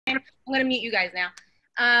I'm gonna mute you guys now.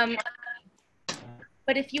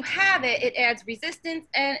 But if you have it, it adds resistance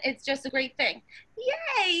and it's just a great thing.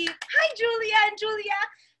 Yay! Hi, Julia and Julia.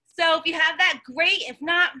 So if you have that, great. If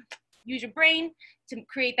not, use your brain to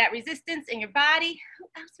create that resistance in your body. Who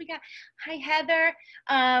else we got? Hi, Heather.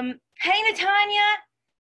 Hey, Natanya.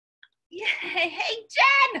 Yay! Hey,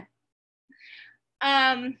 Jen.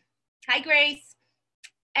 Hi, Grace.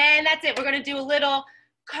 And that's it. We're gonna do a little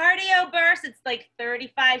cardio burst. It's like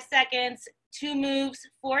 35 seconds, 2 moves,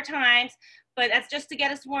 4 times. But that's just to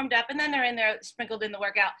get us warmed up, and then they're in there sprinkled in the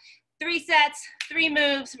workout. 3 sets, 3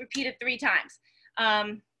 moves, repeated 3 times.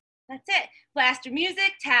 That's it. Blaster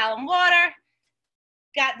music, towel and water.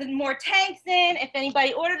 Got the more tanks in. If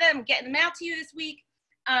anybody ordered them, I'm getting them out to you this week.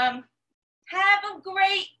 Have a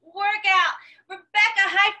great workout. Rebecca,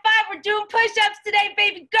 high five. We're doing push-ups today,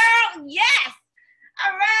 baby girl. Yes.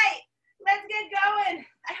 All right. Let's get going.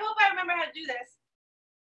 I hope I remember how to do this.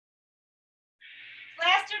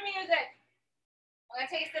 Blaster music. I'm gonna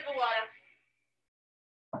take a sip of water.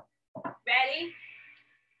 Ready?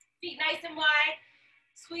 Feet nice and wide.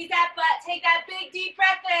 Squeeze that butt. Take that big deep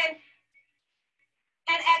breath in.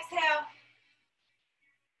 And exhale.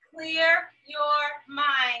 Clear your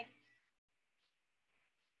mind.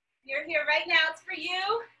 You're here right now. It's for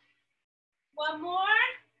you. One more.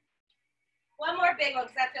 One more big one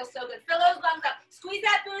because that feels so good. Fill those lungs up. Squeeze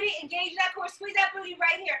that booty. Engage that core. Squeeze that booty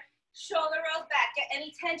right here. Shoulder rolls back. Get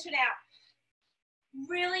any tension out.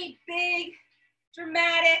 Really big,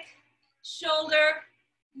 dramatic shoulder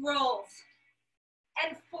rolls.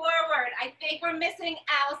 And forward. I think we're missing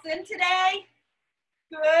Allison today.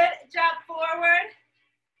 Good job, forward.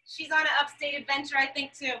 She's on an upstate adventure, I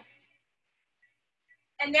think, too.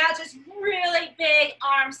 And now just really big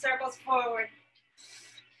arm circles forward.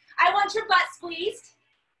 I want your butt squeezed.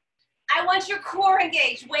 I want your core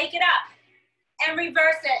engaged. Wake it up and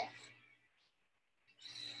reverse it.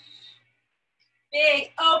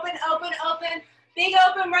 Big, open, open, open. Big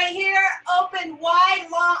open right here. Open, wide,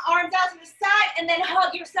 long, arms out to the side, and then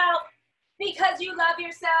hug yourself because you love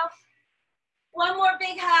yourself. One more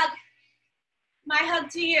big hug. My hug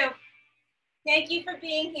to you. Thank you for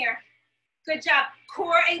being here. Good job.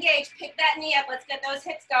 Core engaged. Pick that knee up. Let's get those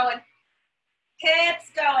hips going. Hips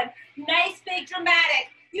going. Nice, big, dramatic.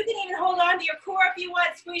 You can even hold on to your core if you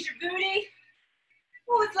want. Squeeze your booty.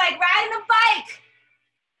 Oh, it's like riding a bike.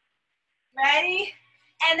 Ready?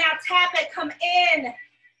 And now tap it, come in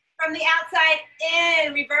from the outside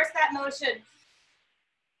in. Reverse that motion.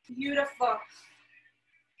 Beautiful.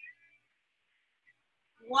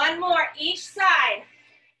 One more each side.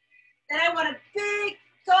 Then I want a big,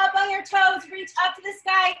 go up on your toes, reach up to the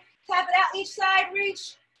sky, tap it out each side,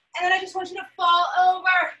 reach. And then I just want you to fall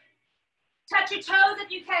over. Touch your toes if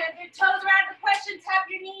you can. If your toes are out of the question, tap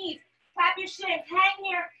your knees, tap your shins, hang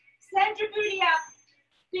here, send your booty up.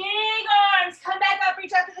 Big arms, come back up,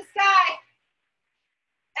 reach up to the sky.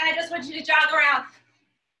 And I just want you to jog around.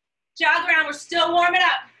 Jog around, we're still warming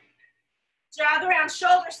up. Jog around,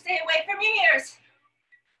 shoulders stay away from your ears.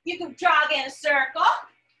 You can jog in a circle.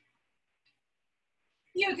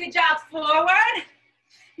 You can jog forward.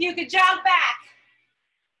 You can jog back.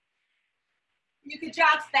 You can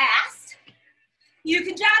jog fast. You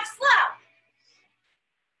can jog slow.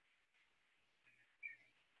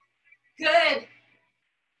 Good.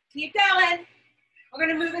 Keep going. We're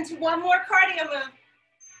going to move into one more cardio move.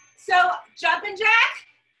 So jumping jack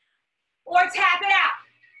or tap it out.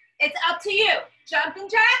 It's up to you. Jumping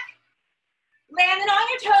jack, landing on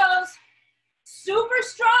your toes, super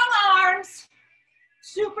strong arms,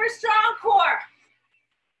 super strong core.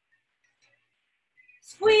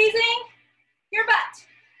 Squeezing your butt.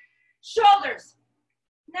 Shoulders,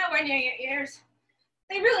 nowhere near your ears.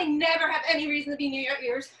 They really never have any reason to be near your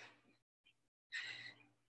ears.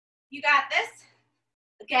 You got this.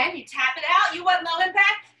 Again, you tap it out. You want low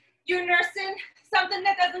impact. You're nursing something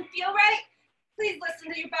that doesn't feel right. Please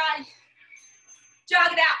listen to your body.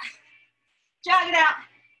 Jog it out. Jog it out.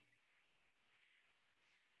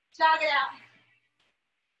 Jog it out.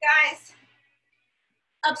 Guys,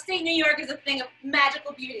 upstate New York is a thing of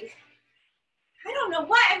magical beauty. I don't know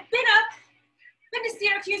why. I've been to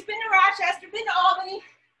Syracuse, been to Rochester, been to Albany.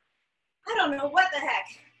 I don't know what the heck.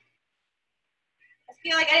 I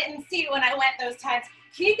feel like I didn't see it when I went those times.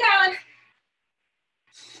 Keep going.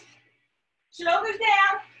 Shoulders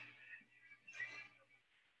down.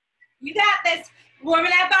 You got this. Warming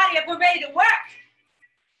that body up. We're ready to work.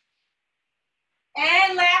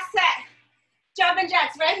 And last set. Jumping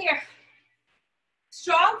jacks right here.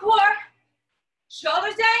 Strong core.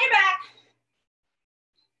 Shoulders down your back.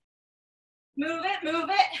 Move it, move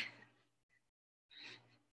it.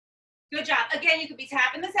 Good job. Again, you could be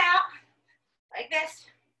tapping this out. like this.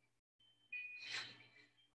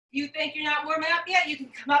 You think you're not warming up yet, you can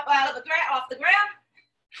come up out of the off the ground.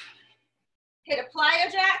 Hit a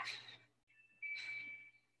plyo jack.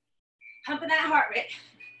 Pumping that heart rate.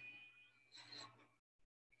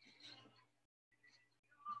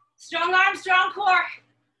 Strong arms, strong core.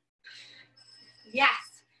 Yes.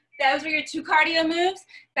 Those are your 2 cardio moves,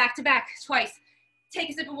 back to back, twice.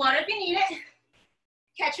 Take a sip of water if you need it.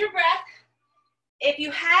 Catch your breath. If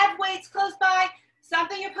you have weights close by,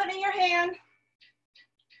 something you're putting in your hand,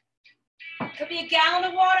 could be a gallon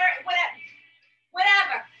of water,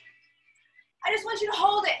 whatever. I just want you to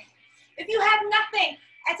hold it. If you have nothing,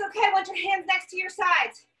 it's okay. I want your hands next to your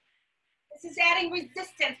sides. This is adding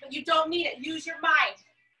resistance, but you don't need it. Use your mind.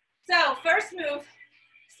 So first move,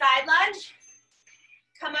 side lunge,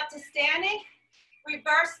 come up to standing,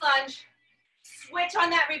 reverse lunge, switch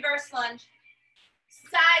on that reverse lunge,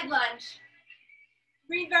 side lunge,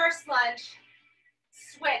 reverse lunge,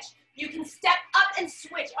 switch. You can step up and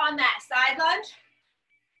switch on that side lunge.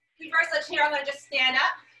 Reverse lunge here, I'm gonna just stand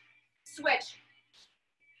up, switch.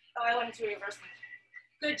 Oh, I wanted to reverse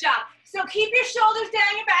lunge. Good job. So keep your shoulders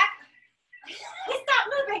down your back. Stop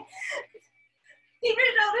moving. Keep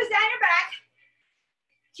your shoulders down your back.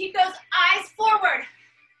 Keep those eyes forward.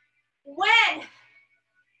 When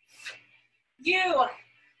you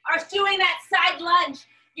are doing that side lunge,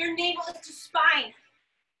 your navel is to spine.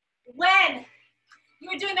 When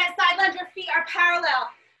you're doing that side lunge, your feet are parallel.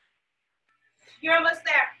 You're almost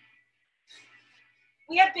there.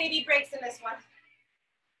 We have baby breaks in this one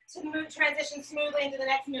to move, transition smoothly into the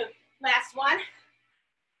next move. Last one,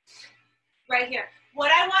 right here.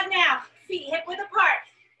 What I want now, feet hip width apart.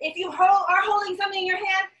 If you are holding something in your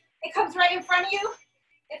hand, it comes right in front of you.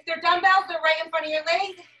 If they're dumbbells, they're right in front of your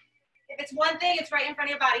legs. If it's one thing, it's right in front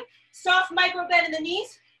of your body. Soft micro bend in the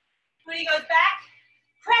knees. Booty goes back.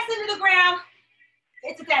 Press into the ground.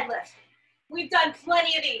 It's a deadlift. We've done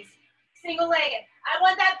plenty of these. Single-legged. I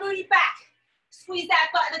want that booty back. Squeeze that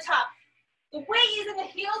butt at the top. The weight is in the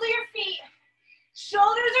heels of your feet. Shoulders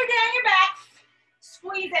are down your back.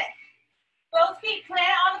 Squeeze it. Both feet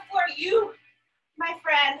planted on the floor. You, my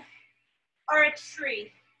friend, are a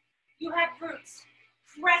tree. You have roots.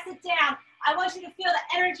 Press it down. I want you to feel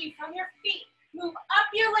the energy from your feet. Move up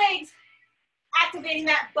your legs, activating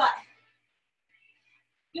that butt.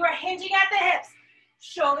 You are hinging at the hips.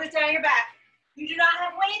 Shoulders down your back. You do not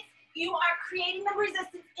have weights. You are creating the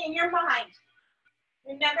resistance in your mind.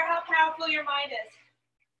 Remember how powerful your mind is.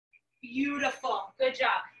 Beautiful. Good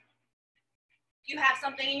job. If you have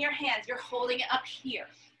something in your hands, you're holding it up here.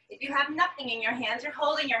 If you have nothing in your hands, you're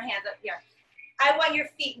holding your hands up here. I want your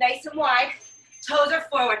feet nice and wide. Toes are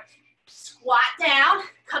forward. Squat down.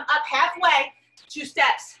 Come up halfway. 2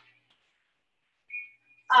 steps.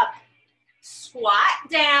 Up. Squat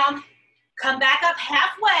down. Come back up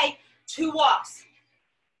halfway. 2 walks.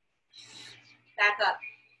 Back up.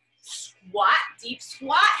 Squat. Deep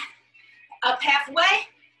squat. Up halfway.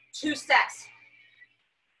 2 steps.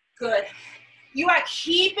 Good. You are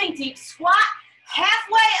keeping deep squat.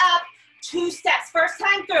 Halfway up. 2 steps. First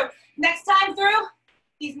time through. Next time through,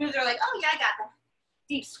 these moves are like, oh yeah, I got them.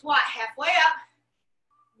 Deep squat, halfway up,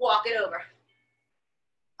 walk it over.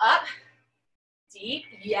 Up, deep,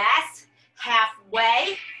 yes,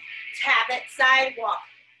 halfway, tap it, sidewalk.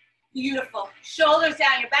 Beautiful. Shoulders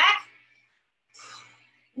down your back,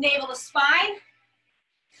 navel to spine.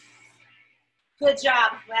 Good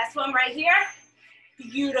job. Last one right here.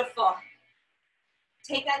 Beautiful.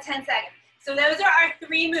 Take that 10 seconds. So those are our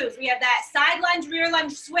 3 moves. We have that side lunge, rear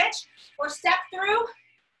lunge switch, or step through,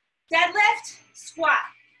 deadlift, squat.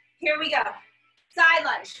 Here we go. Side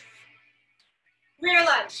lunge, rear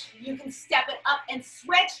lunge. You can step it up and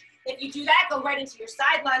switch. If you do that, go right into your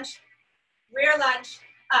side lunge, rear lunge,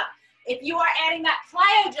 up. If you are adding that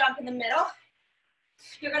plyo jump in the middle,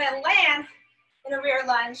 you're gonna land in a rear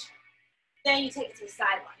lunge, then you take it to the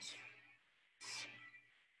side lunge.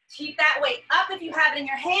 Keep that weight up if you have it in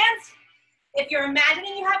your hands. If you're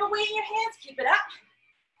imagining you have a weight in your hands, keep it up.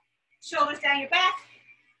 Shoulders down your back.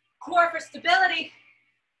 Core for stability.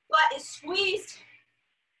 Butt is squeezed.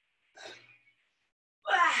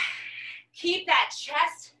 Keep that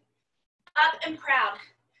chest up and proud.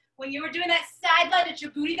 When you were doing that side lunge, it's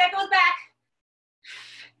your booty that goes back,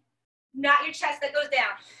 not your chest that goes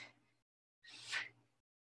down.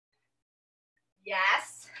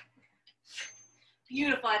 Yes.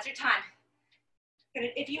 Beautiful, that's your time.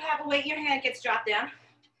 If you have a weight in your hand, it gets dropped down.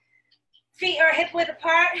 Feet are hip width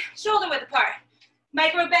apart, shoulder width apart.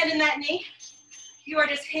 Micro bend in that knee. You are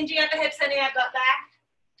just hinging at the hips, sending that butt back.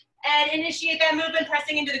 And initiate that movement,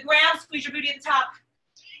 pressing into the ground. Squeeze your booty at the top.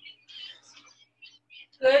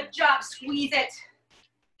 Good job, squeeze it.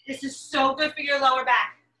 This is so good for your lower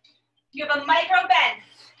back. You have a micro bend.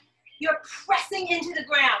 You're pressing into the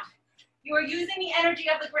ground. You are using the energy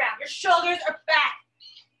of the ground. Your shoulders are back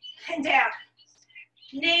and down.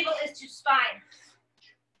 Navel is to spine.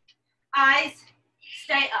 Eyes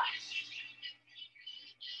stay up.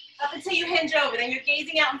 Up until you hinge over, then you're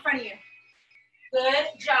gazing out in front of you.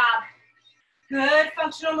 Good job. Good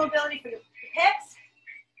functional mobility for your hips.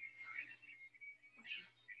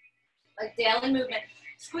 Like daily movement.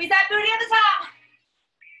 Squeeze that booty at the top.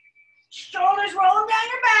 Shoulders rolling down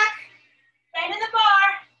your back. Bend in the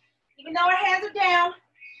bar, even though our hands are down.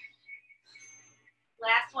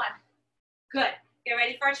 Last one. Good. Get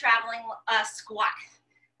ready for a traveling squat.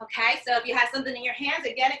 Okay, so if you have something in your hands,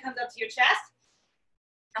 again, it comes up to your chest.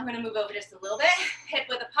 I'm gonna move over just a little bit. Hip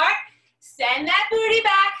width apart. Send that booty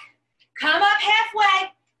back. Come up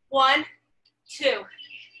halfway. 1, 2.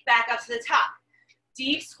 Back up to the top.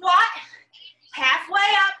 Deep squat. Halfway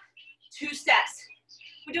up. 2 steps.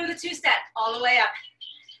 We're doing the 2-step all the way up.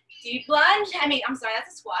 Deep lunge. I'm sorry,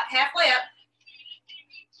 that's a squat. Halfway up.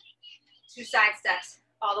 2 side steps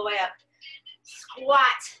all the way up.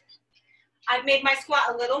 Squat. I've made my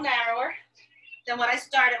squat a little narrower than what I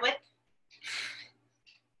started with.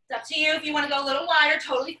 It's up to you if you want to go a little wider,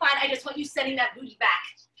 totally fine. I just want you sending that booty back.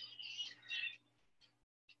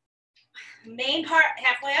 Main part,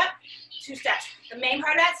 halfway up, 2 steps. The main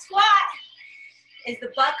part of that squat is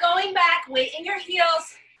the butt going back, weight in your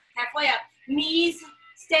heels, halfway up. Knees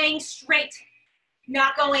staying straight,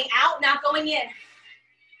 not going out, not going in.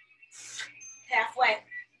 Halfway,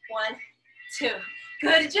 1, 2.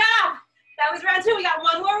 Good job. That was round 2. We got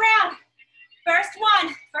one more round. First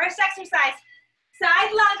one, first exercise.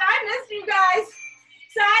 Side lunge. I missed you guys.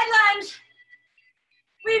 Side lunge.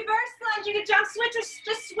 Reverse lunge. You can jump, switch, or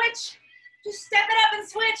just switch. Just step it up and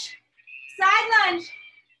switch. Side lunge.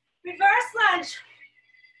 Reverse lunge.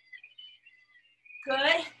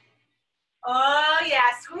 Good. Oh,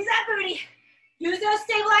 yeah. Squeeze that booty. Use those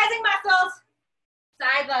stabilizing muscles.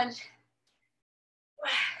 Side lunge.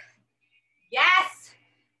 Yes.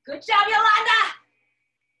 Good job, Yolanda.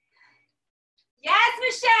 Yes,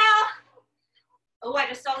 Michelle. Oh, I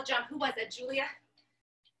just saw the jump. Who was it, Julia?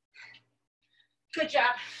 Good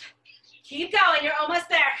job. Keep going. You're almost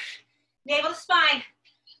there. Navel to spine.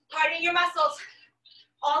 Hardening your muscles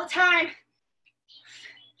all the time.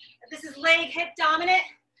 This is leg, hip dominant,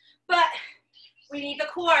 but we need the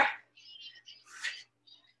core.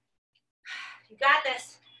 You got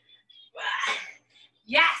this.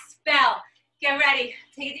 Yes, Belle. Get ready.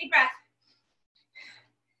 Take a deep breath.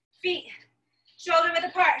 Feet, shoulder width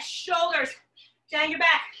apart. Shoulders down your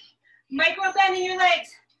back. Micro bend in your legs.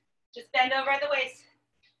 Just bend over at the waist.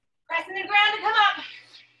 Pressing the ground to come up.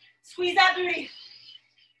 Squeeze that booty.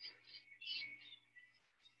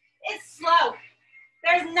 It's slow.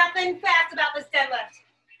 There's nothing fast about this deadlift.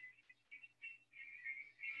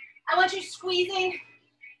 I want you squeezing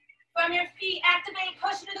from your feet. Activate,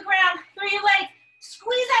 push into the ground through your legs.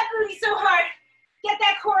 Squeeze that booty so hard. Get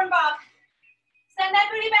that core involved. Send that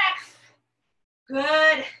booty back.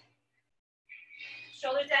 Good.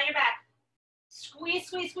 Shoulders down your back. Squeeze,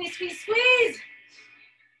 squeeze, squeeze, squeeze, squeeze.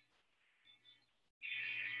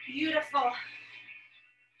 Beautiful.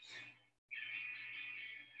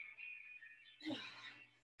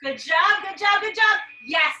 Good job, good job, good job.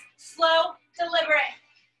 Yes, slow, deliberate.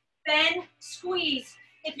 Bend, squeeze.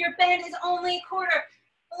 If your bend is only a quarter,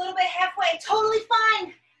 a little bit halfway, totally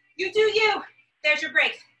fine. You do you. There's your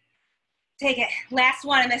break. Take it. Last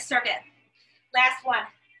one in this circuit. Last one.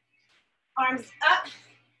 Arms up.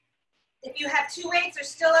 If you have 2 weights, they're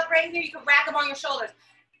still up right here. You can rack them on your shoulders.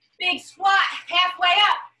 Big squat, halfway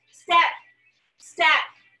up. Step, step,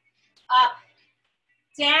 up,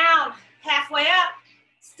 down, halfway up.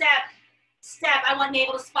 Step, step. I want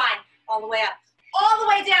navel to spine. All the way up. All the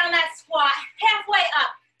way down in that squat. Halfway up.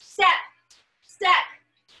 Step, step,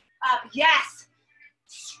 up. Yes.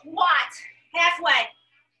 Squat. Halfway.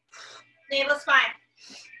 Navel to spine.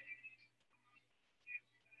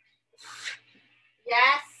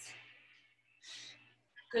 Yes.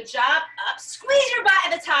 Good job. Up. Squeeze your butt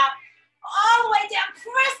at the top. All the way down.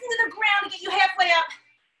 Press into the ground to get you halfway up.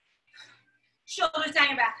 Shoulders down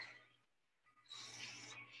your back.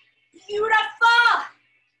 Beautiful.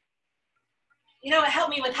 You know what helped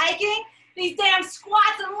me with hiking? These damn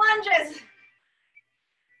squats and lunges.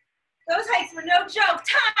 Those hikes were no joke.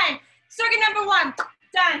 Time. Circuit number 1.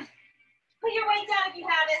 Done. Put your weight down if you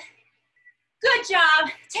have it. Good job.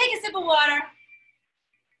 Take a sip of water.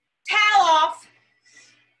 Towel off.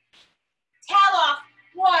 Towel off.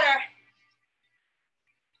 Water.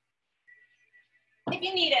 If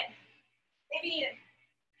you need it. If you need it.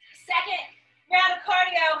 second round of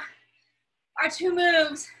cardio. Our two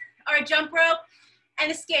moves are a jump rope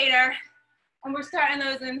and a skater. And we're starting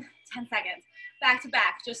those in 10 seconds. Back to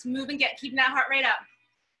back, just move and keeping that heart rate up.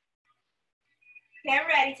 Get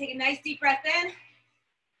ready, take a nice deep breath in.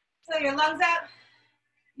 Fill your lungs up.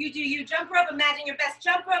 You do you jump rope, imagine your best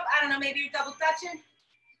jump rope. I don't know, maybe you're double dutching.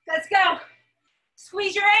 Let's go.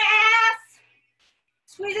 Squeeze your ass.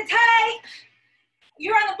 Squeeze it tight.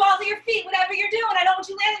 You're on the balls of your feet, whatever you're doing. I don't want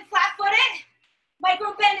you landing flat-footed.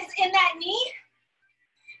 Micro bend is in that knee.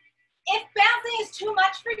 If bouncing is too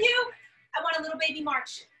much for you, I want a little baby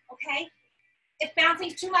march, okay? If bouncing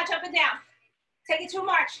is too much up and down, take it to a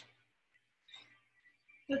march.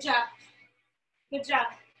 Good job. Good job.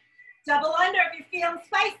 Double under if you're feeling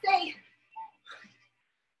spicy.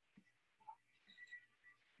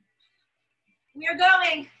 We are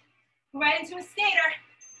going right into a skater.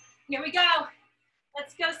 Here we go.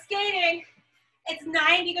 Let's go skating. It's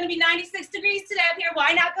gonna be 96 degrees today up here.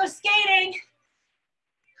 Why not go skating?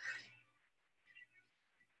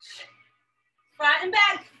 Front and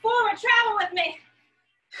back, forward, travel with me.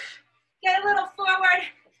 Get a little forward,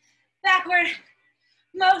 backward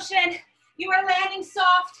motion. You are landing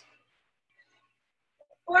soft,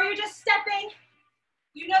 or you're just stepping.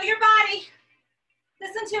 You know your body.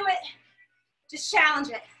 Listen to it. Just challenge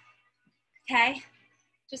it, okay?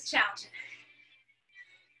 Just challenge it.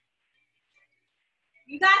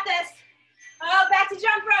 You got this. Oh, back to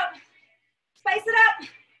jump rope. Spice it up.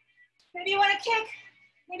 Maybe you want to kick.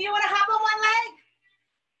 Maybe you want to hop on one leg.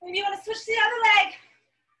 Maybe you want to switch to the other leg.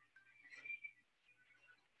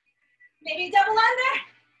 Maybe double under.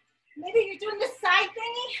 Maybe you're doing this side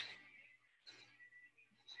thingy.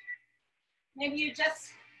 Maybe you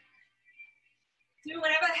just do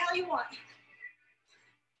whatever the hell you want.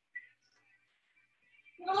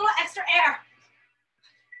 Give a little extra air.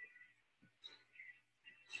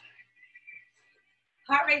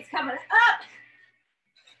 Heart rate's coming up.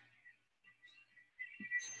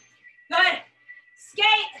 Good.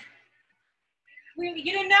 Skate. You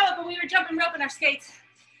didn't know it, but we were jumping rope in our skates.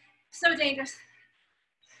 So dangerous.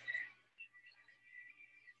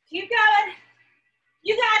 Keep going.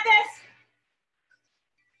 You got this.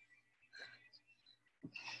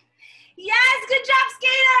 Yes, good job,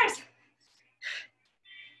 skaters.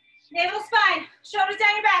 Navel spine, shoulders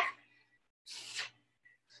down your back.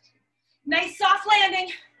 Nice soft landing.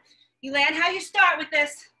 You land how you start with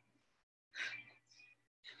this.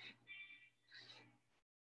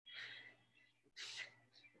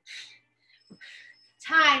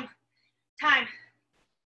 Time. I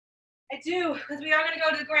do, because we are going to go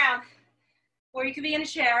to the ground. Or you could be in a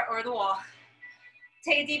chair or the wall.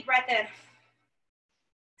 Take a deep breath in.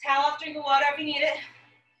 Towel off, drink of water if you need it.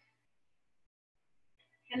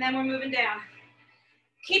 And then we're moving down.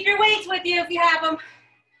 Keep your weights with you if you have them.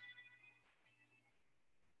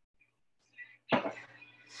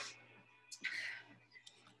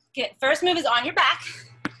 Okay, first move is on your back.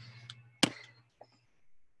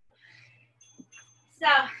 So,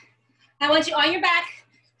 I want you on your back,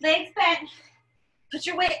 legs bent. Put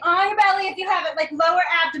your weight on your belly if you have it, like lower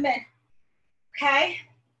abdomen, okay?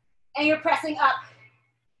 And you're pressing up.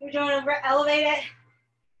 You're doing an elevated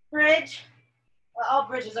bridge. Well, all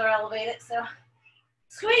bridges are elevated, so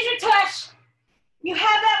squeeze your tush. You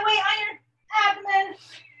have that weight on your abdomen.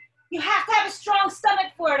 You have to have a strong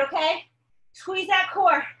stomach for it, okay? Squeeze that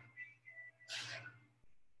core.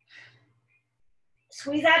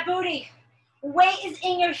 Squeeze that booty. Weight is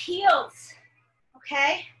in your heels,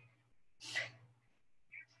 okay?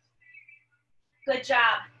 Good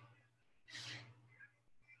job.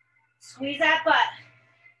 Squeeze that butt.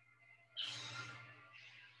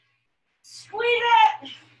 Squeeze it.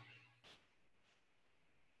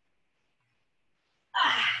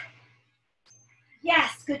 Ah.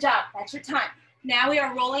 Yes, good job. That's your time. Now we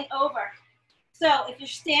are rolling over. So if you're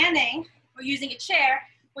standing or using a chair,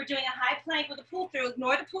 we're doing a high plank with a pull through.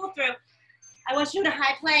 Ignore the pull through. I want you to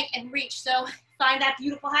high plank and reach. So find that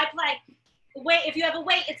beautiful high plank. The weight, if you have a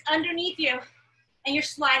weight, it's underneath you and you're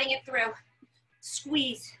sliding it through.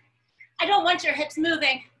 Squeeze. I don't want your hips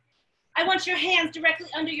moving. I want your hands directly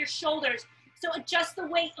under your shoulders. So adjust the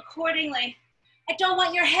weight accordingly. I don't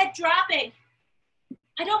want your head dropping.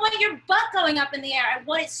 I don't want your butt going up in the air. I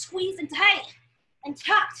want it squeezed and tight and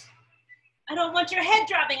tucked. I don't want your head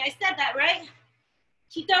dropping. I said that, right?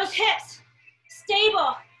 Keep those hips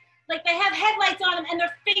stable, like they have headlights on them and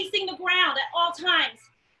they're facing the ground at all times.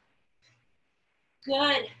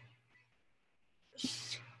 Good.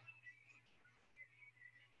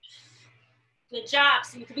 Good job.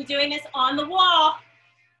 So you could be doing this on the wall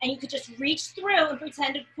and you could just reach through and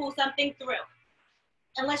pretend to pull something through.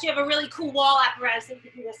 Unless you have a really cool wall apparatus that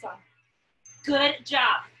you can do this on. Good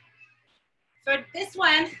job. For this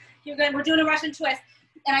one, we're doing a Russian twist,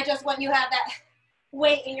 and I just want you to have that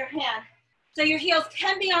weight in your hand. So your heels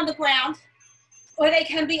can be on the ground, or they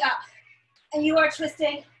can be up, and you are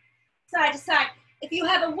twisting side to side. If you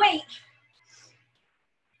have a weight,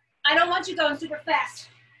 I don't want you going super fast.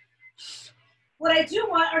 What I do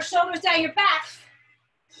want are shoulders down your back,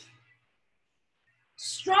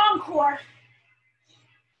 strong core,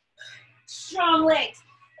 strong legs.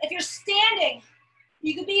 If you're standing,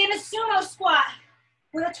 you could be in a sumo squat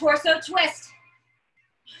with a torso twist.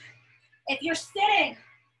 If you're sitting,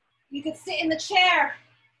 you could sit in the chair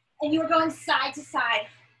and you are going side to side.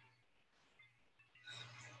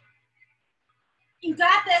 You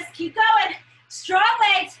got this, keep going. Strong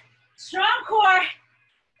legs, strong core.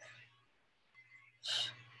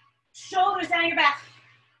 Shoulders down your back.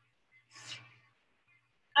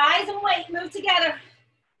 Eyes and weight move together.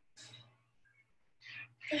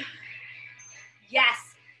 Yes,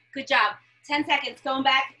 good job. 10 seconds, going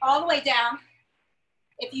back all the way down.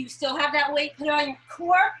 If you still have that weight, put it on your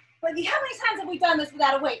core. But how many times have we done this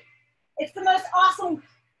without a weight? It's the most awesome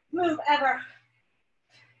move ever.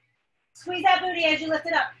 Squeeze that booty as you lift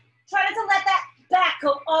it up. Try not to let that back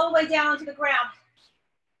go all the way down to the ground.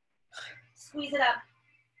 Squeeze it up.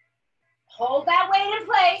 Hold that weight in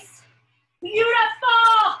place.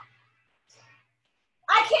 Beautiful.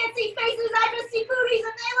 I can't see faces, I just see booties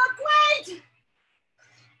and they look great.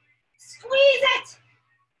 Squeeze it.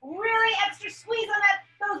 Really extra squeeze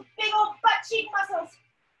on those big old butt cheek muscles.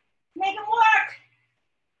 Make them work.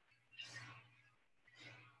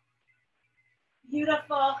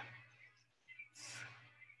 Beautiful.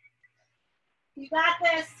 You got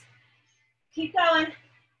this. Keep going.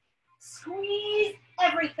 Squeeze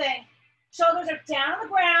everything. Shoulders are down on the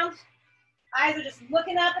ground. Eyes are just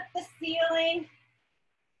looking up at the ceiling.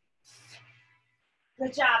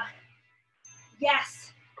 Good job.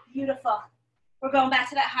 Yes, beautiful. We're going back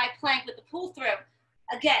to that high plank with the pull through.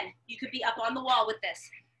 Again, you could be up on the wall with this.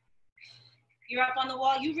 You're up on the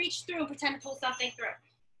wall, you reach through and pretend to pull something through.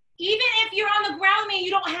 Even if you're on the ground and you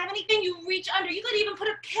don't have anything, you reach under. You could even put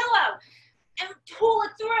a pillow and pull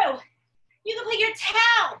it through. You can put your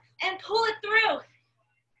towel and pull it through.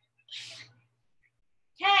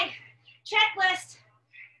 Okay, checklist.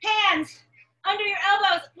 Hands under your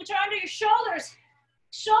elbows, which are under your shoulders.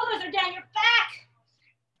 Shoulders are down your back.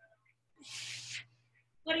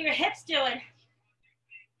 What are your hips doing?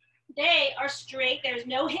 They are straight. There's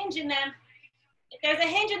no hinge in them. If there's a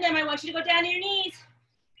hinge in them, I want you to go down to your knees.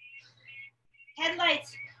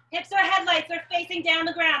 Headlights. Hips are headlights. They're facing down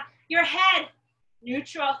the ground. Your head,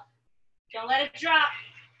 neutral. Don't let it drop.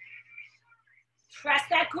 Press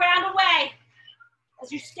that ground away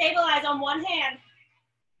as you stabilize on one hand.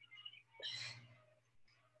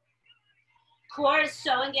 Core is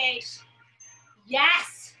so engaged.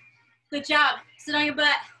 Yes. Good job. Sit on your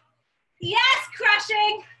butt. Yes,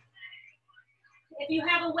 crushing. If you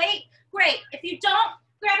have a weight, great. If you don't,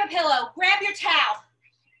 grab a pillow. Grab your towel.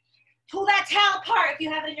 Pull that towel apart if you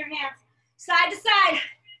have it in your hands. Side to side.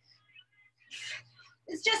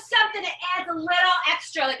 It's just something that adds a little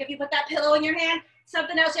extra. Like if you put that pillow in your hand,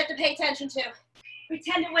 something else you have to pay attention to.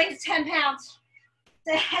 Pretend it weighs 10 pounds.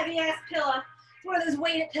 It's a heavy ass pillow. It's one of those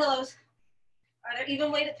weighted pillows. Are there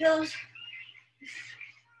even weighted pillows?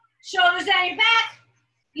 Shoulders down your back.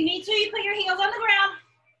 You need to, you put your heels on the ground.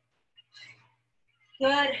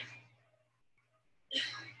 Good.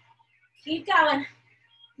 Keep going.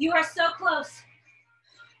 You are so close.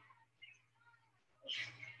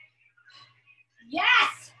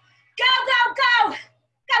 Yes! Go, go, go!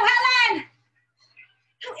 Go, Helen!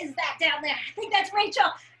 Who is that down there? I think that's Rachel.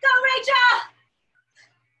 Go, Rachel!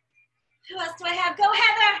 Who else do I have? Go,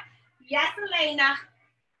 Heather! Yes, Elena.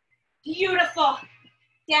 Beautiful.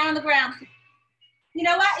 Down on the ground. You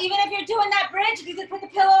know what? Even if you're doing that bridge, if you could put the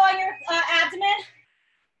pillow on your abdomen,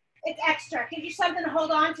 it's extra. Gives you something to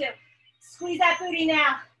hold on to. Squeeze that booty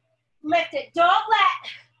now. Lift it. Don't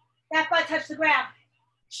let that butt touch the ground.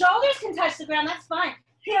 Shoulders can touch the ground. That's fine.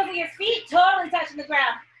 Heels of your feet totally touching the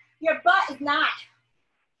ground. Your butt is not.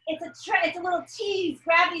 It's a little tease.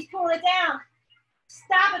 Gravity's pulling it down.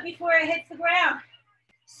 Stop it before it hits the ground.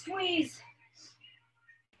 Squeeze.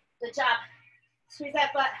 Good job. Squeeze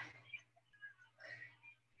that butt.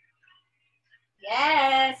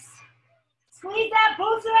 Yes. Squeeze that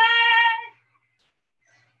booty.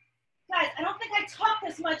 Guys, I don't think I talked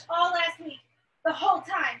this much all last week, the whole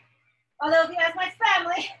time. Although if you ask my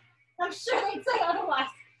family, I'm sure they'd say otherwise.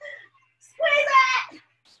 Squeeze it.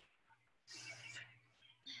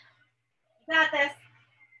 You got this.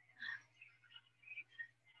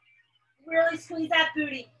 Really squeeze that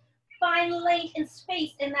booty. Find length and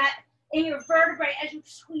space in your vertebrae as you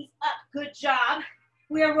squeeze up. Good job.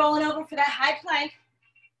 We are rolling over for that high plank.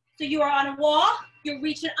 So you are on a wall, you're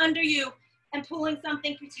reaching under you and pulling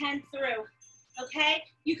something pretend through, okay?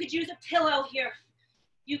 You could use a pillow here.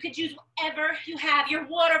 You could use whatever you have, your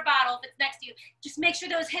water bottle if it's next to you. Just make sure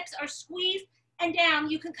those hips are squeezed and down.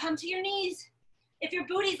 You can come to your knees. If your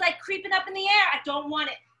booty's like creeping up in the air, I don't want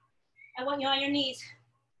it. I want you on your knees.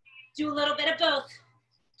 Do a little bit of both.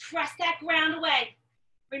 Press that ground away.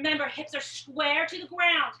 Remember, hips are square to the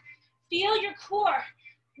ground. Feel your core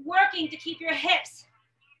working to keep your hips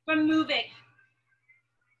from moving.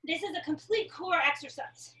 This is a complete core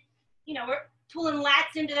exercise. You know, we're pulling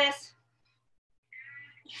lats into this.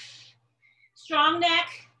 Strong neck.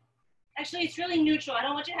 Actually, it's really neutral. I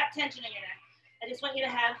don't want you to have tension in your neck. I just want you to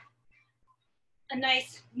have a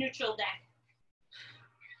nice neutral neck.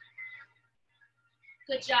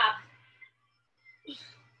 Good job.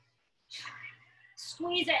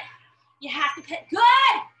 Squeeze it. You have to pick.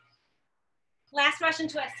 Good! Last Russian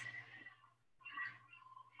twist.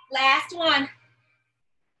 Last one.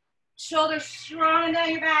 Shoulders strong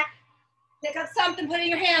down your back. Pick up something, put it in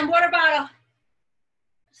your hand, water bottle.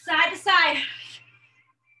 Side to side.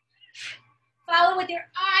 Follow with your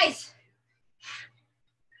eyes.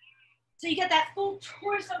 So you get that full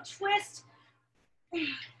torso twist.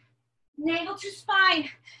 Navel to spine.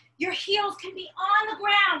 Your heels can be on the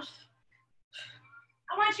ground.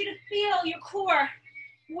 I want you to feel your core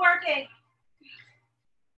working.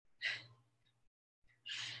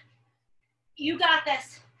 You got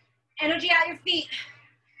this. Energy at your feet.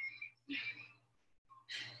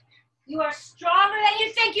 You are stronger than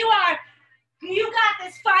you think you are. You got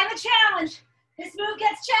this. Find the challenge. This move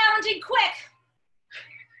gets challenging quick.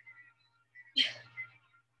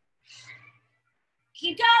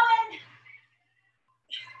 Keep going.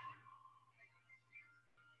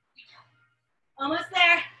 Almost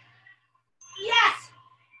there. Yes.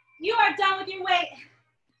 You are done with your weight.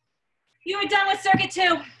 You are done with circuit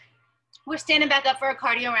 2. We're standing back up for a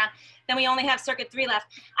cardio round. Then we only have circuit 3 left.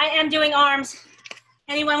 I am doing arms.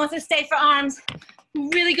 Anyone wants to stay for arms?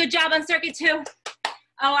 Really good job on circuit 2.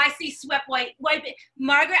 Oh, I see sweat wiping.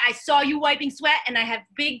 Margaret, I saw you wiping sweat and I have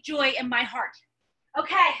big joy in my heart.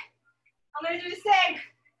 Okay, I'm gonna do the same.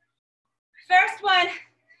 First one,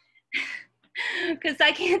 because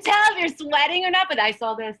I can't tell if you're sweating or not, but I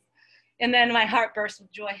saw this. And then my heart burst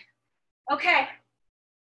with joy. Okay,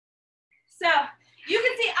 so you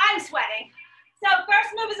can see I'm sweating. So first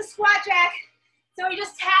move is a squat jack. So we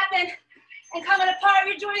just tapping and coming apart.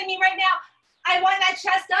 You're joining me right now. I want that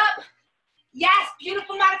chest up. Yes,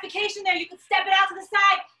 beautiful modification there. You can step it out to the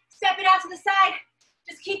side, step it out to the side.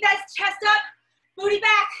 Just keep that chest up, booty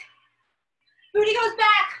back. Booty goes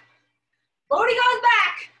back. Booty goes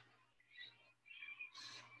back.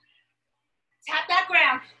 Tap that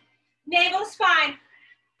ground. Navel, spine.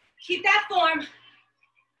 Keep that form.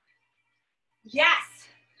 Yes.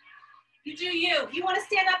 You do you. You want to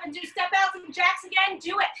stand up and do step outs and jacks again?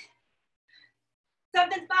 Do it.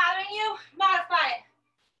 Something's bothering you? Modify it.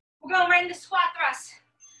 We're going right into squat thrusts.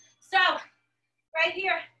 So, right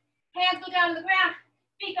here, hands go down to the ground,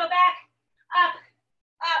 feet go back, up,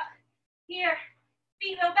 up, here,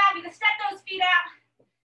 feet go back. You can step those feet out,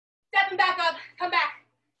 step them back up, come back.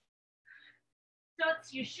 So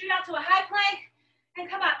it's you shoot out to a high plank and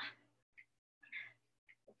come up.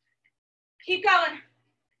 Keep going.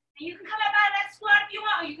 And you can come up out of that squat if you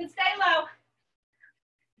want, or you can stay low.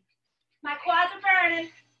 My quads are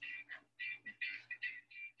burning.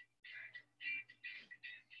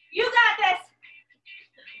 You got this.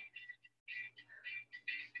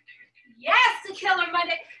 Yes, a killer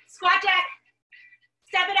Monday. Squat jack.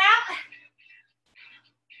 Step it out.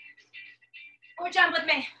 Or jump with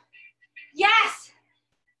me. Yes.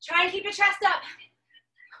 Try and keep your chest up.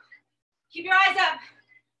 Keep your eyes up.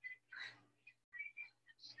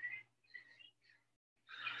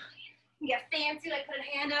 You get fancy, like put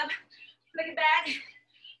a hand up, flick it back.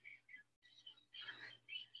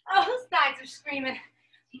 Oh, whose thighs are screaming?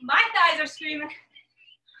 My thighs are screaming.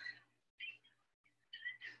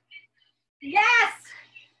 Yes!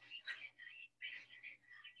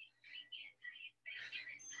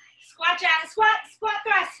 Squat jack, squat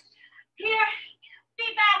thrust. Here,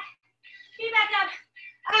 feet back up,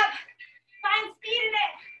 up. Find speed in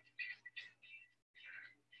it.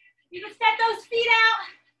 You can step those feet out.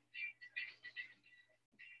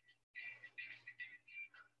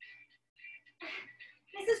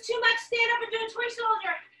 This is too much. Stand up and do a toy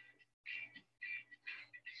shoulder.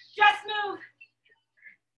 Just move.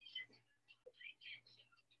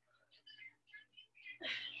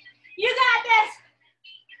 You got this.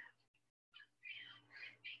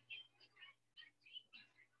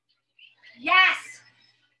 Yes.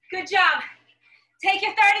 Good job. Take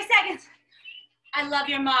your 30 seconds. I love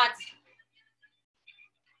your mods.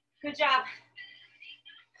 Good job.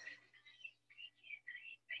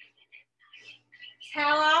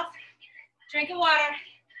 Towel off. Drink of water.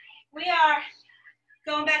 We are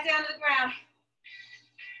going back down to the ground.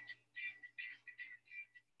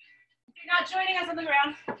 If you're not joining us on the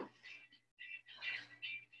ground,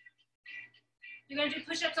 you're going to do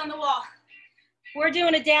push-ups on the wall. We're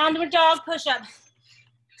doing a downward dog push-up.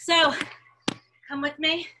 So, come with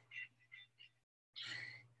me.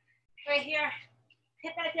 Right here.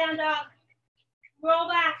 Hit that down dog. Roll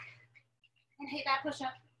back and hit that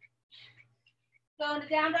push-up. Go into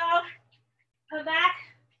down dog. Come back.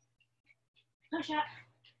 Push up.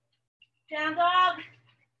 Down dog.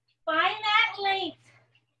 Find that length.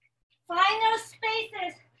 Find those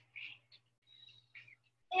spaces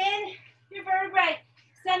in your vertebrae.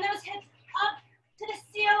 Send those hips up to the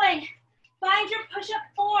ceiling. Find your push-up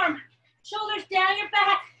form. Shoulders down your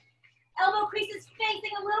back. Elbow creases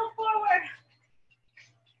facing a little forward.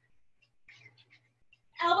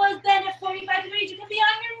 Elbows bend at 45 degrees. You can be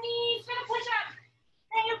on your knees for the push-up.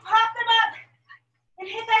 Then you pop them up and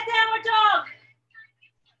hit that downward dog.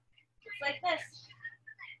 Just like this.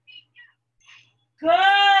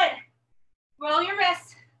 Good. Roll your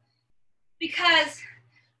wrists, because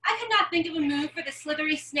I could not think of a move for the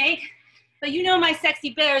slithery snake, but you know my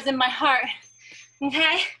sexy bear is in my heart,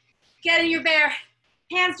 okay? Get in your bear.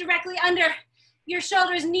 Hands directly under your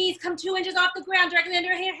shoulders, knees come 2 inches off the ground, directly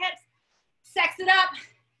under your hips. Sex it up.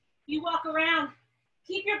 You walk around.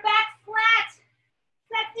 Keep your back flat.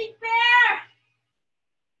 Sexy bear.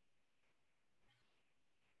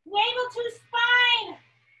 Navel to spine.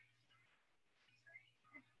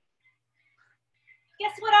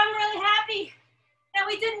 Guess what? I'm really happy that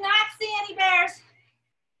we did not see any bears.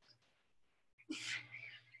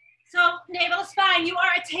 So navel to spine. You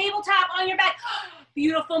are a tabletop on your back.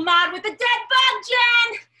 Beautiful mod with the dead bug,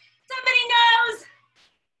 Jen. Somebody knows.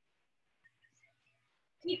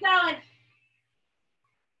 Keep going.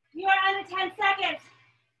 You are under 10 seconds.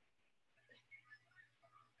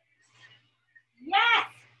 Yes.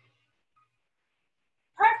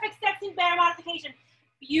 Perfect sexy bear modification.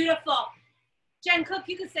 Beautiful. Jen Cook,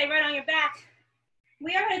 you can stay right on your back.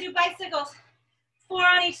 We are going to do bicycles. 4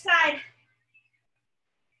 on each side.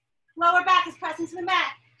 Lower back is pressing to the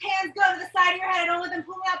mat. Hands go to the side of your head. I don't let them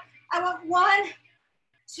pull up. I want 1,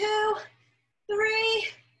 2, 3,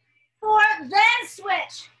 4. Then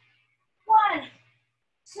switch. 1,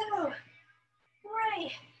 2,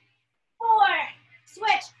 3, 4.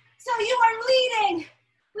 Switch. So you are leading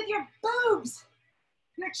with your boobs,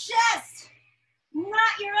 your chest,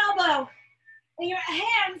 not your elbow. And your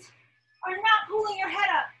hands are not pulling your head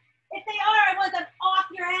up. If they are, I want them off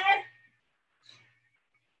your head.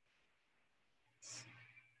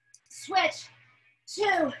 Switch.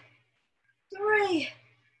 2, 3,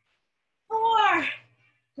 4.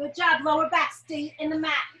 Good job. Lower back. Stay in the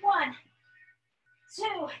mat. 1, 2,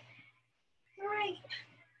 3,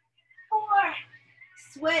 4.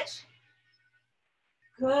 Switch.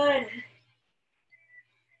 Good.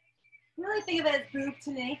 Really think of it as boob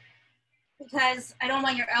to me, because I don't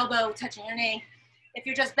want your elbow touching your knee if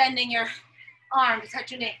you're just bending your arm to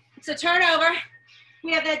touch your knee. So turn over.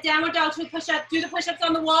 We have that downward dog to push up. Do the push-ups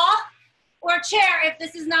on the wall or a chair if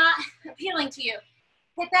this is not appealing to you.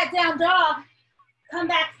 Hit that down dog. Come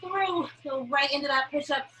back through. Go right into that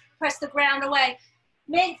push-up. Press the ground away.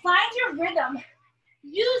 Find your rhythm.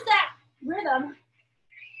 Use that rhythm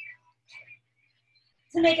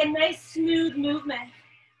to make a nice smooth movement.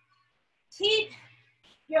 Keep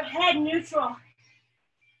your head neutral.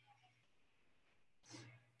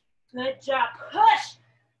 Good job. Push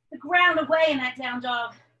the ground away in that down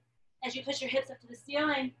dog as you push your hips up to the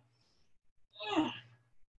ceiling.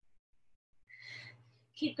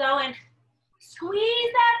 Keep going.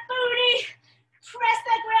 Squeeze that booty. Press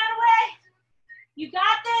that ground away. You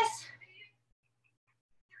got this.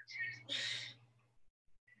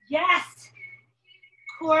 Yes.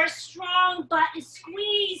 Core strong, butt is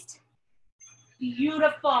squeezed.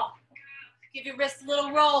 Beautiful. Give your wrists a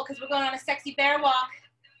little roll because we're going on a sexy bear walk.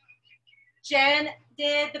 Jen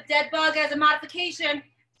did the dead bug as a modification.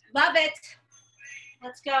 Love it.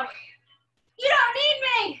 Let's go. You don't need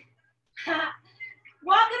me.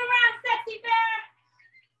 Walking around, sexy bear.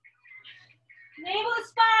 Navel to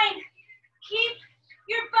spine. Keep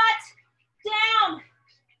your butt down.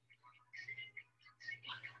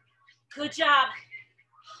 Good job.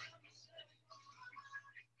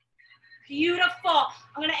 Beautiful.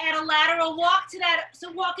 I'm gonna add a lateral walk to that.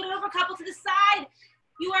 So walk it over, couple to the side.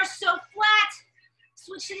 You are so flat.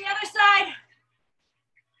 Switch to the other side.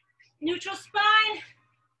 Neutral spine.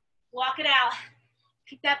 Walk it out.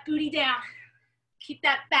 Keep that booty down. Keep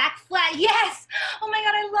that back flat. Yes! Oh my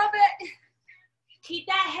God, I love it. Keep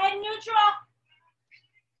that head neutral.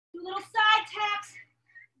 Do little side taps.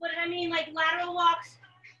 What did I mean? Like lateral walks.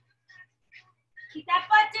 Keep that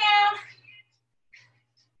butt down.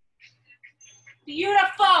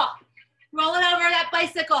 Beautiful. Roll it over that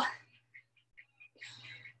bicycle.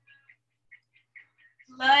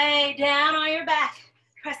 Lay down on your back.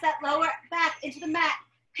 Press that lower back into the mat.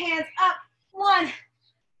 Hands up. 1,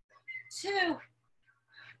 2,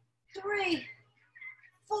 3,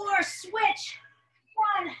 4. Switch.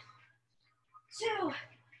 1, 2,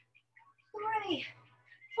 3,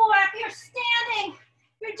 4. If you're standing,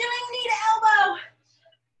 you're doing knee to elbow.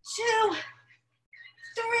 2,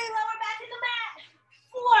 3. Lower back in the mat.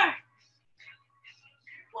 4.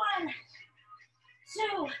 1,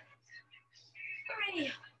 2,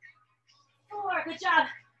 3, 4. Good job.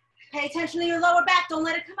 Pay attention to your lower back. Don't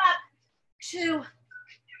let it come up. 2,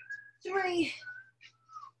 3,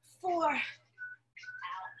 4. Out.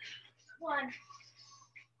 1,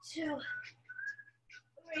 2,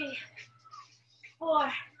 3,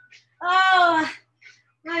 4. Oh,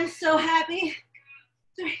 I'm so happy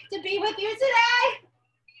to be with you today.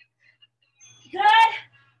 Good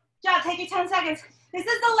job. Take your 10 seconds. This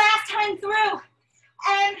is the last time through.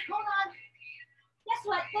 And hold on. Guess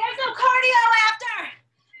what? There's no cardio after.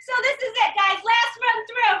 So this is it, guys. Last run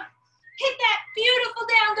through. Hit that beautiful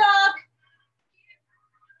down dog.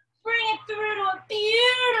 Bring it through to a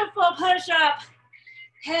beautiful push-up.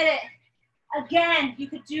 Hit it. Again, you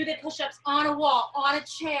could do the push-ups on a wall, on a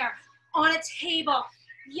chair, on a table.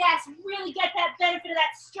 Yes, really get that benefit of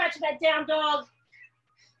that stretch of that down dog.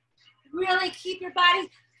 Really keep your body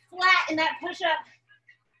flat in that push-up.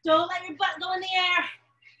 Don't let your butt go in the air.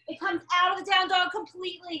 It comes out of the down dog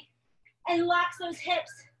completely and locks those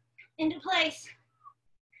hips into place.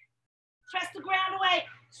 Press the ground away.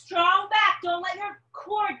 Strong back. Don't let your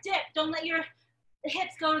core dip. Don't let your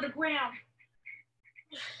hips go to the ground.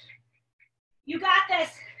 You got this.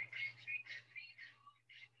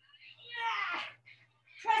 Yeah.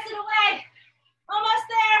 Press it away. Almost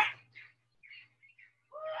there.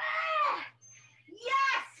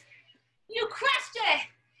 Yes. You crushed it.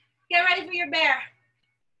 Get ready for your bear.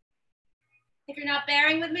 If you're not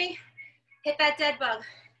bearing with me, hit that dead bug.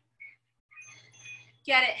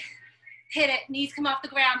 Get it. Hit it. Knees come off the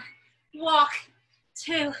ground. Walk.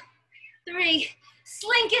 2, 3.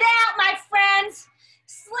 Slink it out, my friends.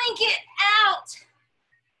 Slink it out.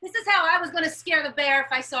 This is how I was going to scare the bear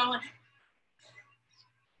if I saw one.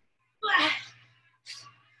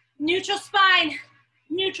 Neutral spine.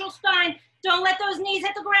 Neutral spine. Don't let those knees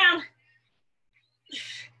hit the ground.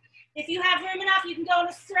 If you have room enough, you can go in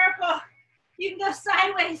a circle. You can go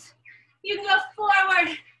sideways. You can go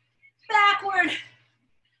forward, backward.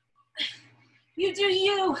 You do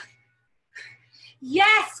you.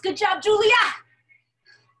 Yes, good job, Julia.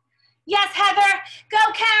 Yes, Heather. Go,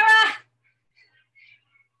 Kara.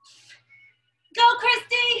 Go,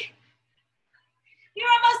 Christy. You're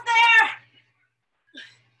almost there.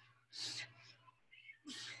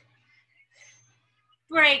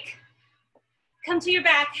 Break. Come to your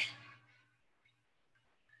back.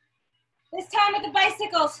 This time with the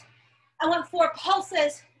bicycles, I want 4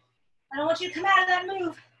 pulses. I don't want you to come out of that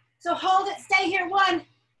move. So hold it, stay here. 1,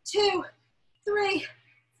 2, 3,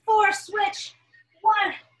 4. Switch. 1,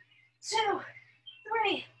 2,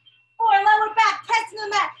 3, 4. Lower back, press in the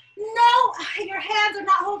mat. No, your hands are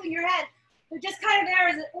not holding your head. They're just kind of there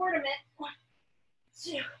as an ornament. 1,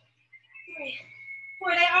 2, 3,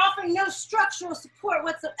 4. They're offering no structural support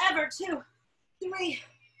whatsoever. 2, 3,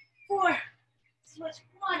 4. Switch.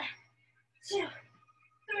 1, 2,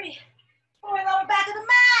 3, 4. Lower back of the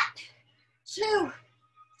mat. 2,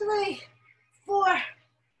 3, 4.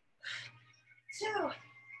 2.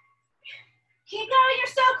 Keep going. You're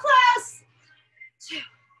so close. 2.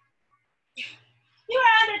 You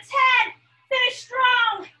are under 10. Finish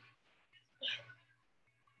strong.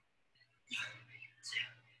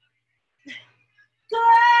 2.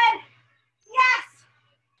 Good. Yes.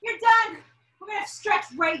 You're done. We're going to stretch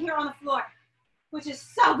right here on the floor, which is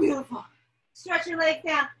so beautiful. Stretch your legs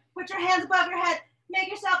down. Put your hands above your head. Make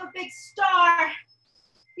yourself a big star.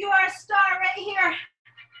 You are a star right here.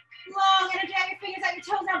 Long energy out your fingers, out your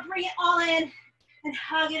toes. Now bring it all in and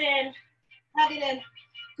hug it in. Hug it in.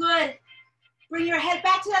 Good. Bring your head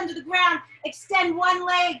back to under the ground. Extend one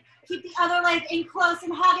leg. Keep the other leg in close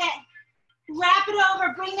and hug it. Wrap it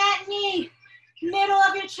over. Bring that knee. Middle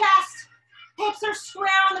of your chest. Hips are square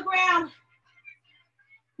on the ground.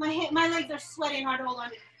 My legs are sweating hard to hold on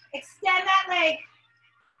to. Extend that leg.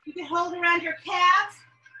 You can hold around your calves.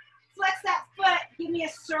 me a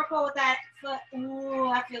circle with that foot. Ooh,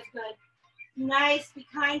 that feels good. Nice. Be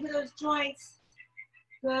kind to those joints.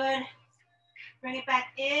 Good. Bring it back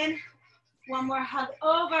in. One more hug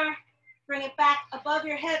over. Bring it back above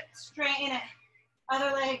your hip. Straighten it.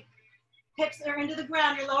 Other leg. Hips are into the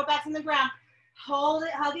ground. Your lower back's in the ground. Hold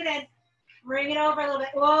it. Hug it in. Bring it over a little bit.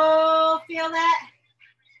 Whoa. Feel that?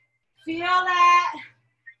 Feel that?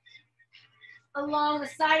 Along the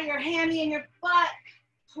side of your hammy and your butt.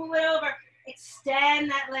 Pull it over. Extend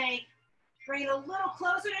that leg. Bring it a little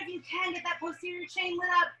closer if you can. Get that posterior chain lit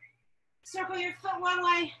up. Circle your foot one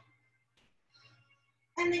way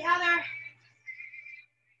and the other.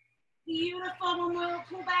 Beautiful. One more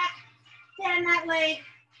pull back. Extend that leg.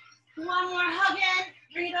 One more hug in.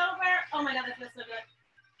 Bring it over. Oh my God, that feels so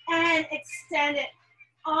good. And extend it.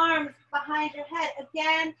 Arms behind your head.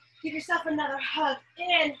 Again, give yourself another hug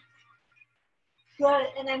in. Good.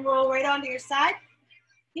 And then roll right onto your side.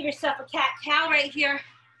 Give yourself a cat-cow right here.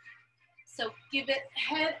 So give it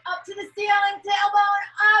head up to the ceiling, tailbone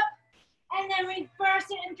up, and then reverse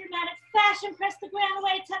it in dramatic fashion. Press the ground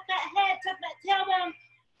away, tuck that head, tuck that tailbone.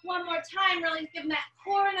 One more time, really give that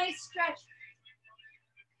core a nice stretch.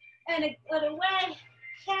 And the other way,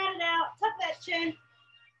 cat it out, tuck that chin,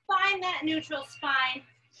 find that neutral spine.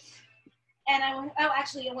 And I want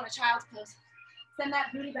a child's pose. Send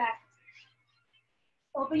that booty back.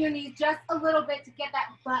 Open your knees just a little bit to get that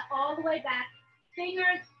butt all the way back.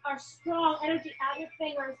 Fingers are strong. Energy out your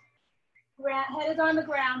fingers. Head is on the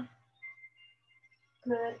ground.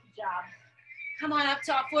 Good job. Come on up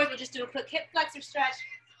to all fours. We'll just do a quick hip flexor stretch.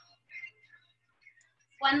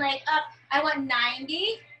 One leg up. I want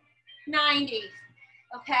 90. 90.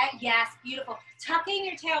 Okay? Yes, beautiful. Tucking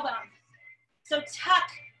your tailbone. So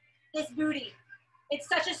tuck this booty. It's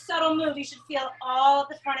such a subtle move. You should feel all at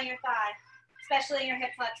the front of your thigh, especially in your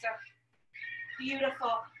hip flexor.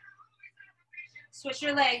 Beautiful. Switch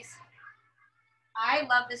your legs. I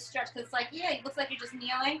love this stretch because it's like, yeah, it looks like you're just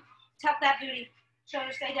kneeling. Tuck that booty.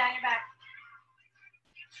 Shoulders stay down your back.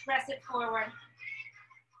 Press it forward.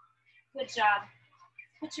 Good job.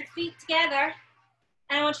 Put your feet together,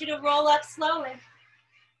 and I want you to roll up slowly.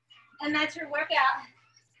 And that's your workout.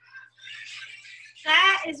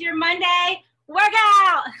 That is your Monday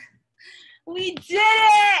workout. We did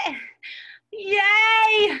it.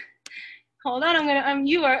 Yay. Hold on,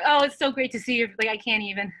 oh, it's so great to see you. Like, I can't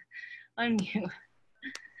even unmute.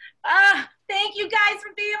 Thank you guys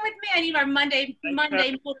for being with me. I need our Monday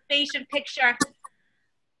motivation picture.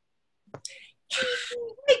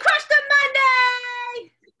 We crushed the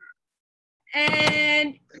Monday!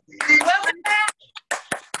 And welcome back.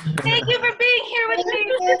 Thank you for being here with me.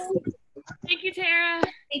 Thank you, Tara.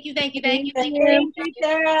 Thank you,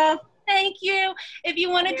 Tara. Thank you. If you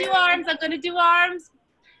want to do arms, I'm going to do arms.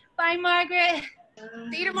 Bye, Margaret.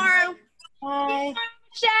 See you tomorrow. Bye.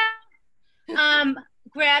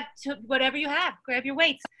 Grab whatever you have. Grab your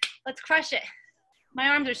weights. Let's crush it. My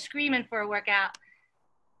arms are screaming for a workout.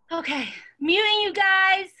 Okay, muting you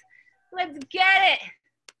guys. Let's get it.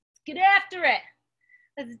 Let's get after it.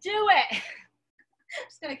 Let's do it. I'm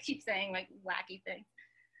just going to keep saying like wacky things.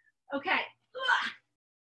 Okay.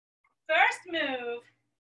 First move.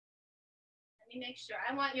 Let me make sure.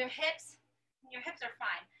 I want your hips. Your hips are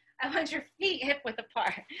fine. I want your feet hip width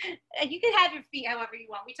apart. You can have your feet however you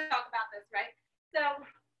want. We talk about this, right? So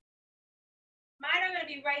mine are going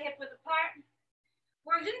to be right hip width apart.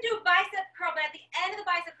 We're going to do a bicep curl, but at the end of the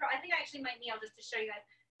bicep curl, I think I actually might kneel just to show you guys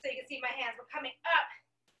so you can see my hands. We're coming up,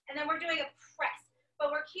 and then we're doing a press,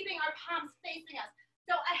 but we're keeping our palms facing us.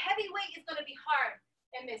 So a heavy weight is going to be hard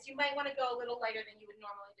in this. You might want to go a little lighter than you would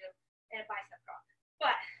normally do in a bicep curl.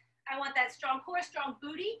 But I want that strong core, strong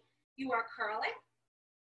booty. You are curling.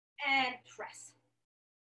 And press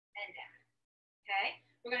and down, okay?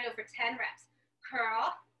 We're gonna go for 10 reps.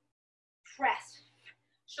 Curl, press,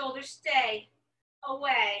 shoulders stay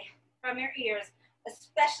away from your ears,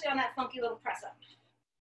 especially on that funky little press up.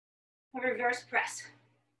 A reverse press,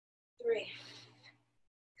 3.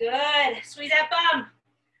 Good, squeeze that bum.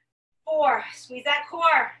 4, squeeze that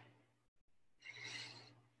core.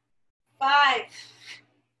 5,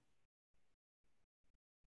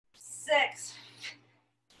 6,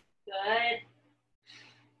 good.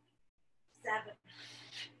 7,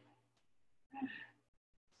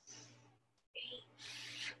 8,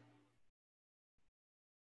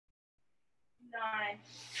 9,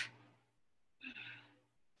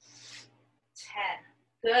 10.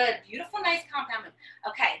 Good, beautiful, nice compound move.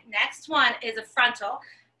 Okay, next one is a frontal.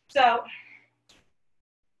 So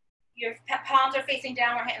your palms are facing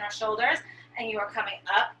down, we're hitting our shoulders, and you are coming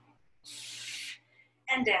up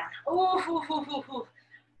and down. Ooh, ooh, ooh, ooh, ooh.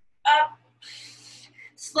 Up,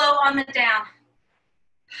 slow on the down.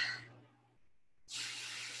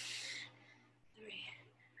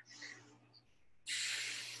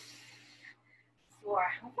 4.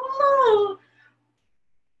 Woo.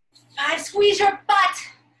 5, squeeze your butt.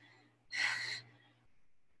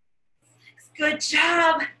 6, good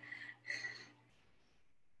job.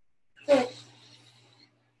 Good.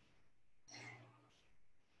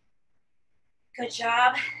 Good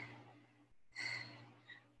job.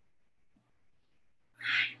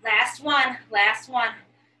 Last one, last one.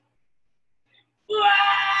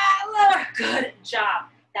 Lower. Good job.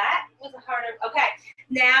 That was a harder, okay.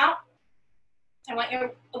 Now, I want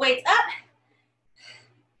your weights up.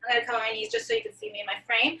 I'm gonna come on my knees just so you can see me in my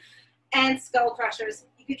frame. And skull crushers.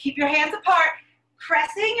 You can keep your hands apart,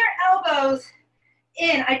 pressing your elbows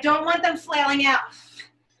in. I don't want them flailing out.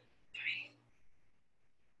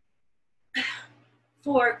 3,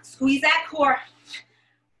 4, squeeze that core.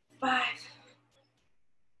 5,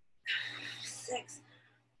 6,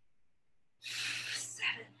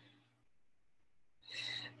 7,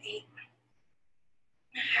 8,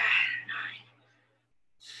 9,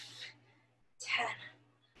 10.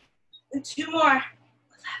 And 2 more. 11.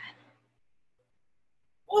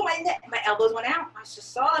 Oh, my neck, my elbows went out. I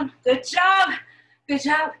just saw them. Good job. Good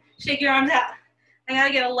job. Shake your arms out. I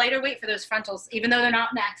gotta get a lighter weight for those frontals, even though they're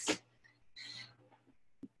not next.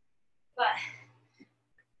 But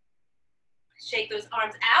shake those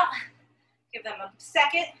arms out. Give them a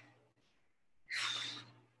second.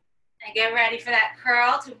 And get ready for that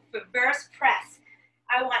curl to reverse press.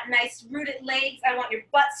 I want nice rooted legs. I want your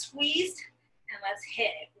butt squeezed. And let's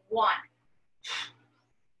hit it. 1.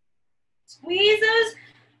 Squeeze those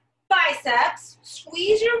biceps.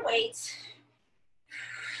 Squeeze your weights.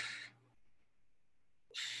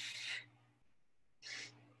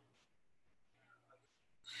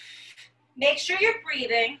 Make sure you're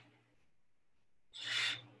breathing.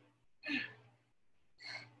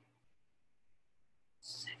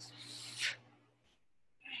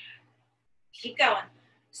 Keep going.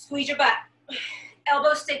 Squeeze your butt.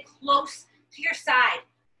 Elbows stay close to your side.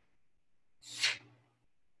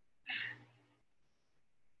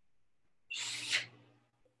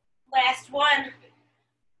 Last one.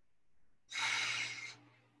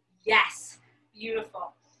 Yes,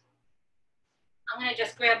 beautiful. I'm gonna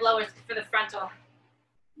just grab lowers for the frontal.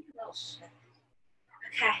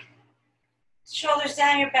 Okay. Shoulders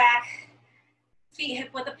down your back, feet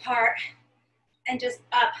hip width apart, and just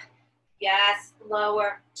up. Yes,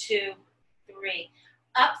 lower, 2, 3.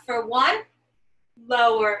 Up for 1,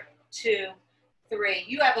 lower, 2, 3.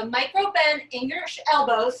 You have a micro bend in your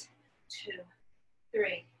elbows, 2,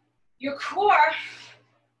 3. Your core,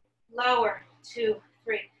 lower, 2,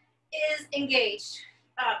 3, is engaged.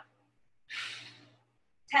 Up.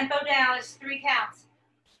 Tempo down is 3 counts.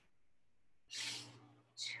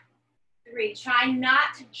 2, 3. Try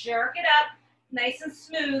not to jerk it up, nice and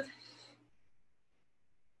smooth.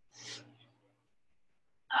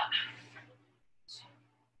 Up. 2,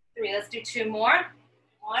 3. Let's do 2 more.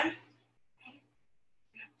 1.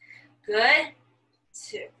 Good.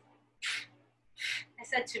 2. I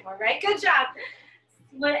said 2 more, right? Good job.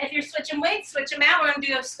 If you're switching weights, switch them out. We're going to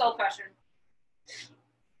do a skull crusher.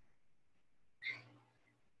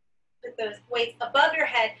 Put those weights above your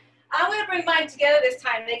head. I'm going to bring mine together this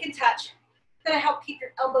time. They can touch. It's going to help keep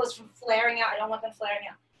your elbows from flaring out. I don't want them flaring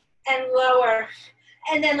out. And lower.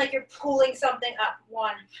 And then like you're pulling something up.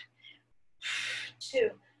 1,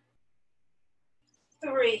 2,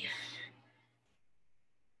 3,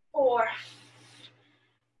 4,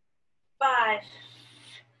 5,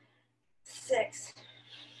 6,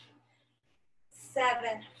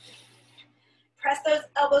 7. Press those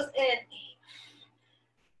elbows in. 8,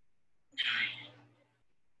 9,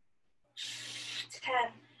 10.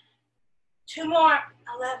 2 more.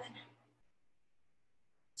 11,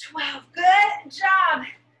 12. Good job.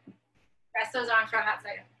 Press those arms for a hot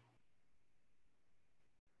second.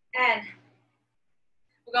 And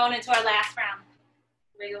we're going into our last round.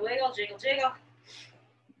 Wiggle, wiggle, jiggle, jiggle.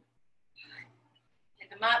 Pick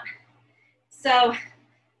them up. So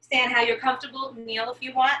stand how you're comfortable. Kneel if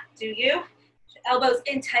you want. Do you? Elbows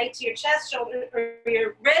in tight to your chest, shoulder, or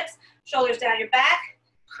your ribs. Shoulders down your back.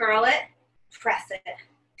 Curl it. Press it.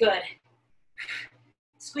 Good.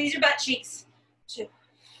 Squeeze your butt cheeks. 2.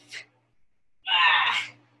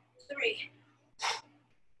 3.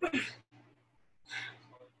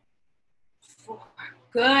 4.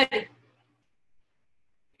 Good. 5.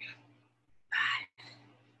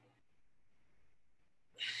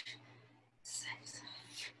 6.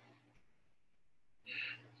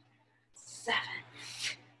 7.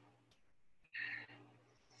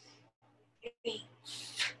 8.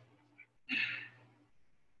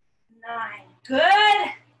 9.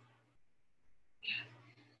 Good.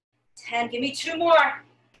 10. Give me 2 more.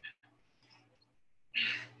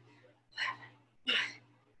 11.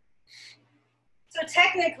 So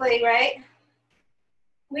technically, right,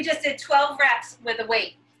 we just did 12 reps with a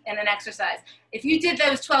weight in an exercise. If you did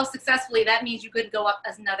those 12 successfully, that means you could go up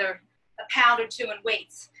as a pound or two in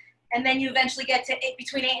weights. And then you eventually get to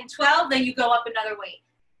between 8 and 12, then you go up another weight.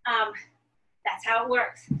 That's how it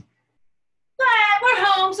works. But we're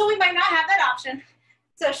home, so we might not have that option.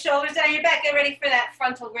 So shoulders down your back, get ready for that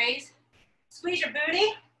frontal raise. Squeeze your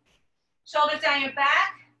booty, shoulders down your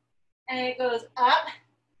back, and it goes up,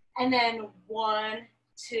 and then 1,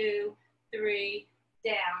 2, 3,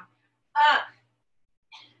 down, up,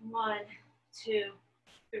 1, 2,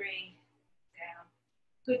 3, down.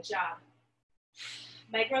 Good job.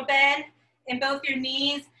 Micro bend in both your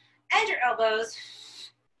knees and your elbows.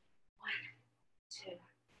 1, 2,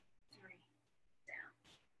 3,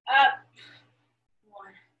 down, up,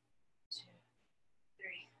 1, 2,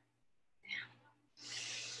 3, down.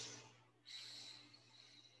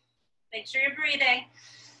 Make sure you're breathing.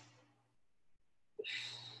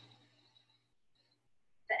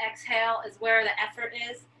 The exhale is where the effort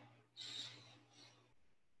is.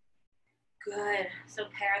 Good. So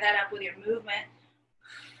pair that up with your movement.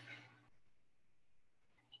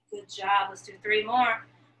 Good job. Let's do 3 more. 1,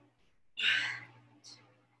 2,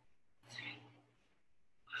 3.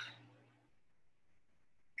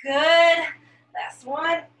 Good. Last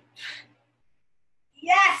one.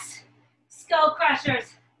 Yes. Skull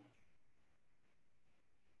crushers.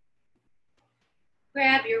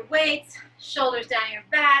 Grab your weights, shoulders down your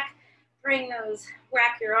back, bring those,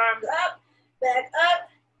 rack your arms up, back up,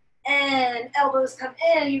 and elbows come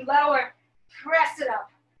in, you lower, press it up,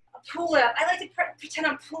 pull it up. I like to pretend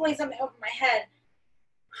I'm pulling something over my head.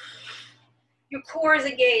 Your core is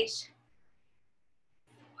engaged.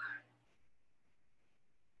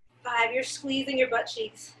 5, you're squeezing your butt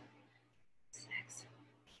cheeks. 6, 7,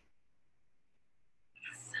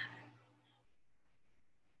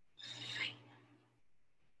 8,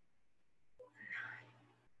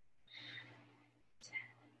 10,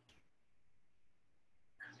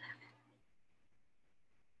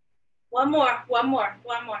 11. One more.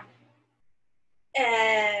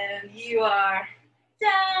 And you are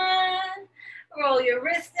done. Roll your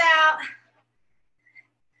wrist out.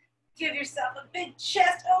 Give yourself a big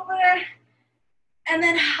chest opener. And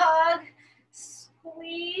then hug,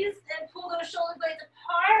 squeeze, and pull those shoulder blades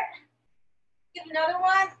apart. Give another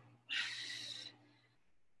one.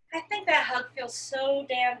 I think that hug feels so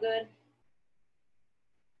damn good.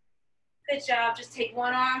 Good job. Just take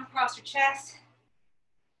one arm across your chest.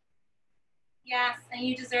 Yes, and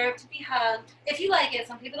you deserve to be hugged. If you like it.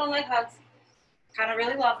 Some people don't like hugs. Kind of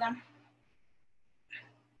really love them.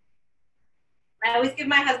 I always give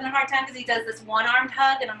my husband a hard time because he does this one-armed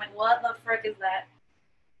hug, and I'm like, what the frick is that?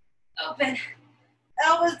 Open.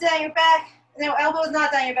 Elbows down your back. No, elbows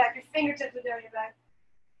not down your back. Your fingertips are down your back.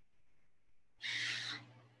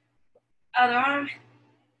 Other arm.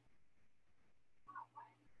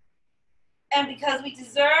 And because we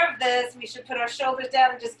deserve this, we should put our shoulders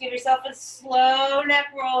down and just give yourself a slow neck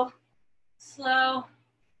roll. Slow,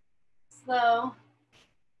 slow,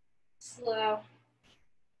 slow.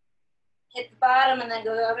 Hit the bottom and then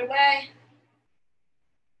go the other way.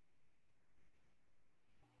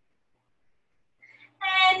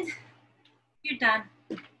 And you're done.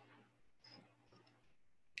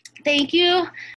 Thank you.